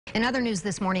In other news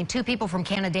this morning, 2 people from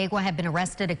Canandaigua have been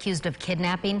arrested accused of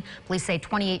kidnapping. Police say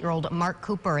 28-year-old Mark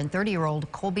Cooper and 30-year-old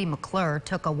Colby McClure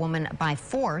took a woman by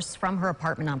force from her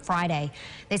apartment on Friday.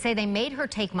 They say they made her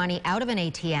take money out of an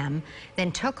ATM,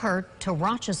 then took her to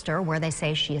Rochester, where they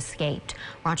say she escaped.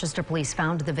 Rochester police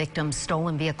found the victim's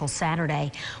stolen vehicle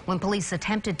Saturday. When police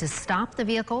attempted to stop the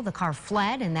vehicle, the car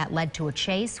fled, and that led to a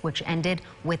chase, which ended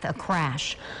with a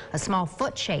crash. A small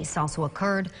foot chase also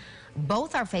occurred.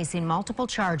 Both are facing multiple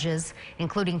charges,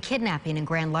 including kidnapping and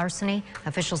grand larceny.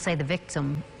 Officials say the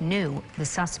victim knew the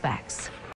suspects.